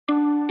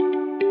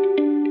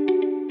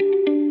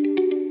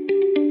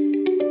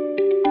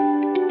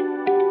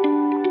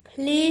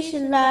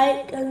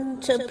like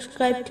and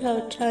subscribe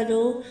to our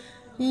channel.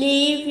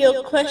 Leave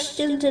your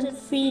questions and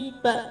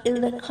feedback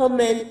in the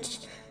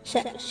comments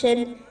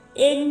section.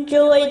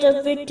 Enjoy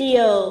the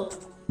video.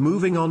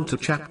 Moving on to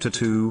chapter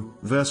 2,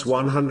 verse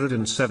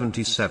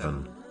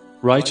 177.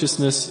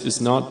 Righteousness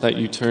is not that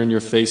you turn your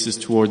faces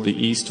toward the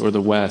east or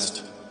the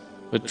west,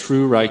 but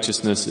true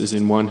righteousness is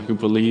in one who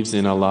believes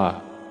in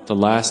Allah, the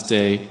last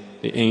day,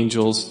 the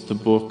angels, the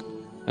book,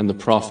 and the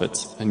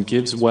prophets, and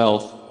gives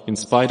wealth, in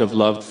spite of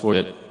love for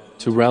it,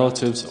 to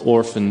relatives,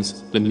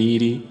 orphans, the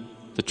needy,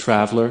 the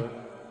traveler,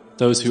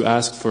 those who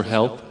ask for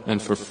help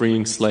and for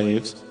freeing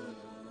slaves,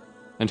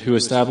 and who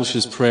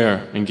establishes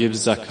prayer and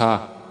gives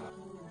zakah.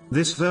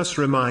 This verse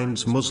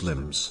reminds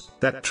Muslims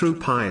that true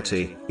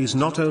piety is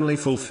not only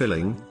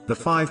fulfilling the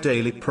 5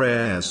 daily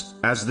prayers,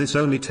 as this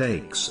only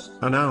takes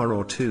an hour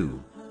or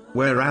two,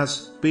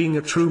 whereas being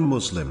a true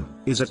Muslim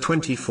is a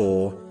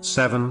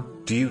 24/7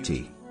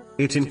 duty.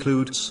 It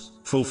includes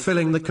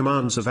fulfilling the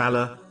commands of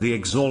Allah, the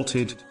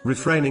Exalted,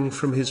 refraining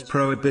from His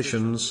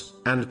prohibitions,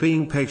 and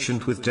being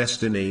patient with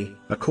destiny,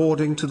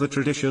 according to the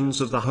traditions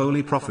of the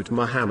Holy Prophet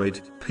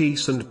Muhammad,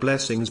 peace and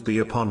blessings be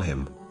upon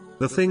him.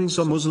 The things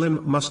a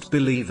Muslim must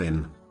believe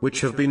in, which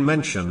have been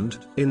mentioned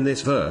in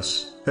this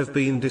verse, have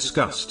been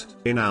discussed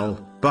in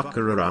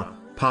Al-Baqarah,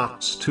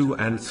 parts 2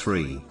 and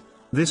 3.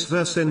 This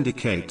verse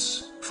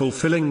indicates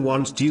fulfilling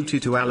one's duty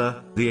to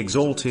Allah, the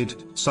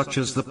Exalted, such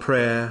as the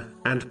prayer,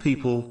 and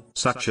people,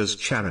 such as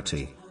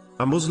charity.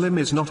 A Muslim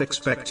is not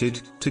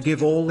expected to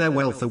give all their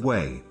wealth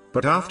away,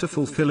 but after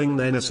fulfilling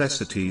their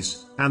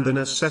necessities, and the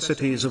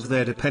necessities of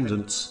their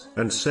dependents,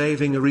 and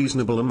saving a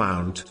reasonable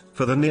amount,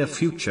 for the near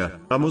future,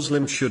 a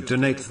Muslim should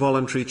donate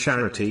voluntary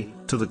charity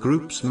to the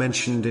groups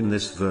mentioned in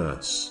this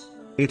verse.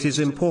 It is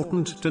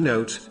important to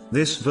note,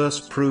 this verse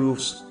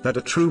proves that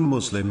a true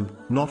Muslim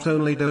not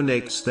only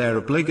donates their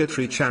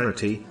obligatory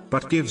charity,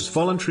 but gives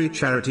voluntary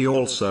charity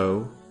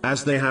also,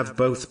 as they have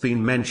both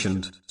been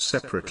mentioned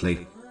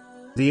separately.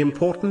 The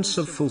importance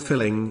of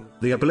fulfilling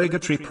the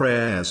obligatory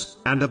prayers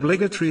and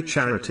obligatory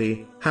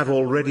charity have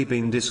already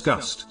been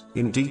discussed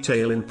in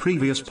detail in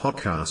previous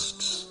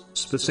podcasts,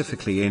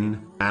 specifically in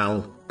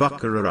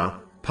Al-Baqarah,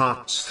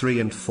 parts 3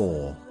 and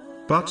 4.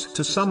 But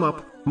to sum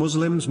up,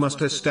 Muslims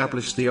must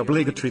establish the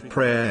obligatory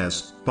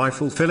prayers by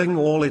fulfilling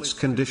all its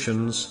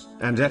conditions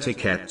and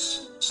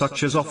etiquettes,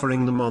 such as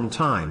offering them on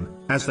time,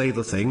 as they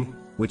the thing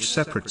which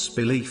separates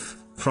belief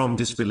from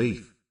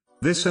disbelief.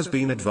 This has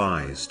been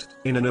advised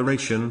in a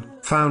narration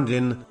found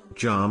in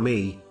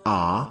Jami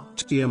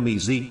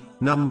at-Tirmizi,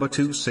 number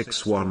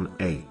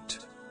 2618.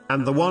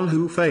 And the one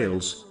who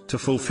fails to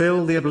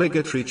fulfill the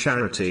obligatory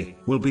charity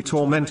will be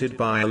tormented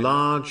by a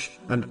large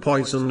and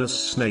poisonous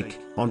snake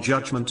on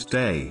Judgment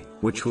Day,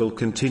 which will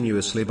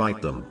continuously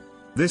bite them.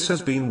 This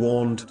has been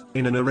warned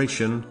in a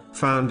narration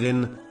found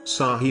in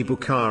Sahih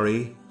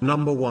Bukhari,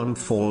 number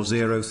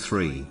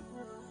 1403.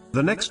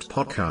 The next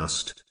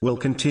podcast will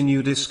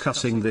continue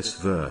discussing this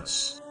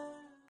verse.